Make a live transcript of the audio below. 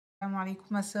Salam alaikum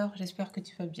ma soeur, j'espère que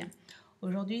tu vas bien.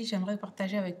 Aujourd'hui, j'aimerais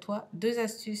partager avec toi 2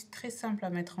 astuces très simples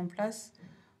à mettre en place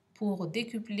pour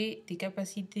décupler tes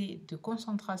capacités de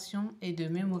concentration et de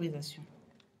mémorisation.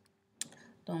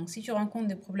 Donc, si tu rencontres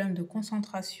des problèmes de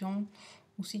concentration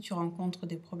ou si tu rencontres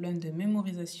des problèmes de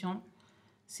mémorisation,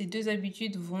 ces 2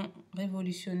 habitudes vont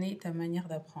révolutionner ta manière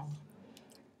d'apprendre.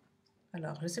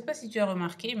 Alors, je ne sais pas si tu as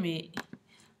remarqué, mais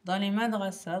dans les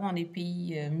madrasas, dans les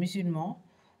pays musulmans,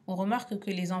 on remarque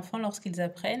que les enfants, lorsqu'ils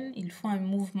apprennent, ils font un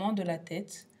mouvement de la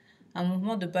tête, un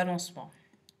mouvement de balancement.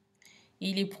 Et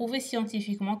il est prouvé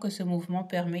scientifiquement que ce mouvement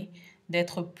permet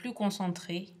d'être plus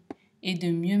concentré et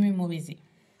de mieux mémoriser.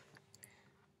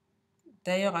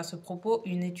 D'ailleurs, à ce propos,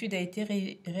 une étude a été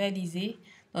réalisée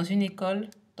dans une école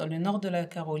dans le nord de la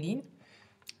Caroline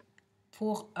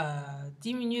pour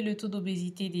diminuer le taux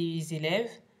d'obésité des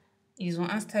élèves. Ils ont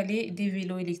installé des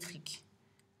vélos électriques.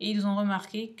 Et ils ont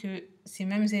remarqué que ces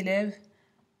mêmes élèves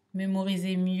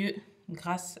mémorisaient mieux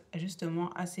grâce justement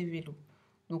à ces vélos.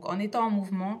 Donc en étant en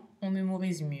mouvement, on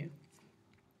mémorise mieux.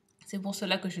 C'est pour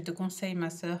cela que je te conseille, ma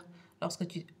sœur, lorsque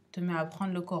tu te mets à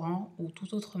apprendre le Coran ou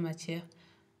toute autre matière,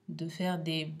 de faire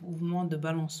des mouvements de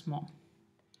balancement,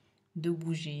 de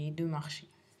bouger, de marcher.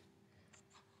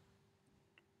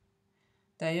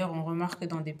 D'ailleurs, on remarque que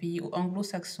dans des pays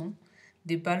anglo-saxons,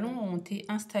 des ballons ont été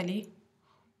installés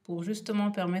pour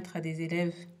justement permettre à des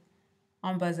élèves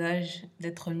en bas âge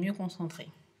d'être mieux concentrés.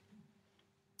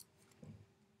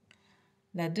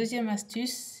 La deuxième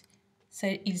astuce,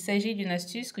 il s'agit d'une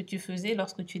astuce que tu faisais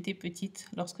lorsque tu étais petite,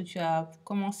 lorsque tu as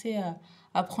commencé à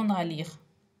apprendre à lire.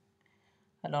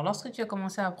 Alors, lorsque tu as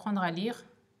commencé à apprendre à lire,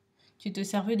 tu te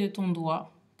servais de ton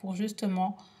doigt pour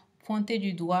justement pointer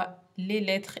du doigt les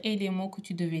lettres et les mots que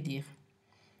tu devais lire.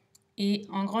 Et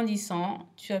en grandissant,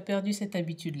 tu as perdu cette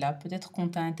habitude-là. Peut-être qu'on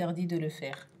t'a interdit de le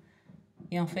faire.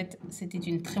 Et en fait, c'était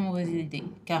une très mauvaise idée.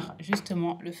 Car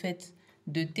justement, le fait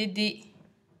de t'aider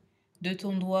de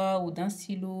ton doigt ou d'un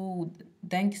stylo ou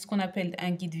ce qu'on appelle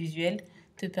un guide visuel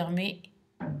te permet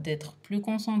d'être plus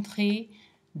concentré,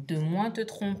 de moins te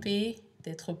tromper,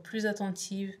 d'être plus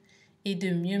attentive et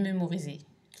de mieux mémoriser.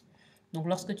 Donc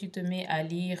lorsque tu te mets à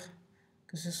lire,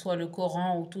 que ce soit le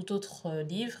Coran ou tout autre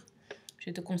livre, je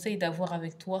te conseille d'avoir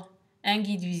avec toi un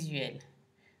guide visuel.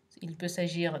 Il peut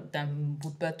s'agir d'un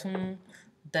bout de bâton,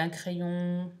 d'un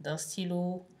crayon, d'un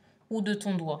stylo ou de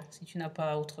ton doigt si tu n'as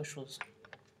pas autre chose.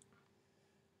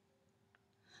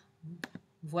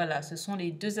 Voilà, ce sont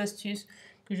les 2 astuces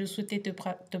que je souhaitais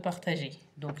te partager.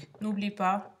 Donc, n'oublie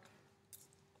pas,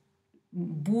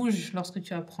 bouge lorsque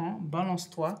tu apprends,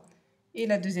 balance-toi. Et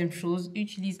la deuxième chose,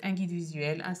 utilise un guide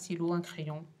visuel, un stylo, un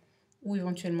crayon ou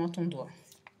éventuellement ton doigt.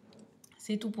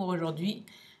 C'est tout pour aujourd'hui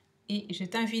et je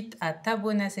t'invite à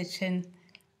t'abonner à cette chaîne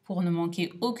pour ne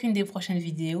manquer aucune des prochaines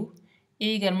vidéos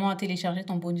et également à télécharger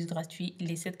ton bonus gratuit,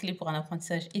 les 7 clés pour un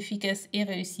apprentissage efficace et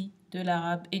réussi de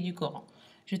l'arabe et du Coran.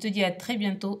 Je te dis à très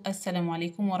bientôt. Assalamu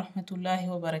alaikum wa rahmatullahi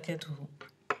wa barakatuhu.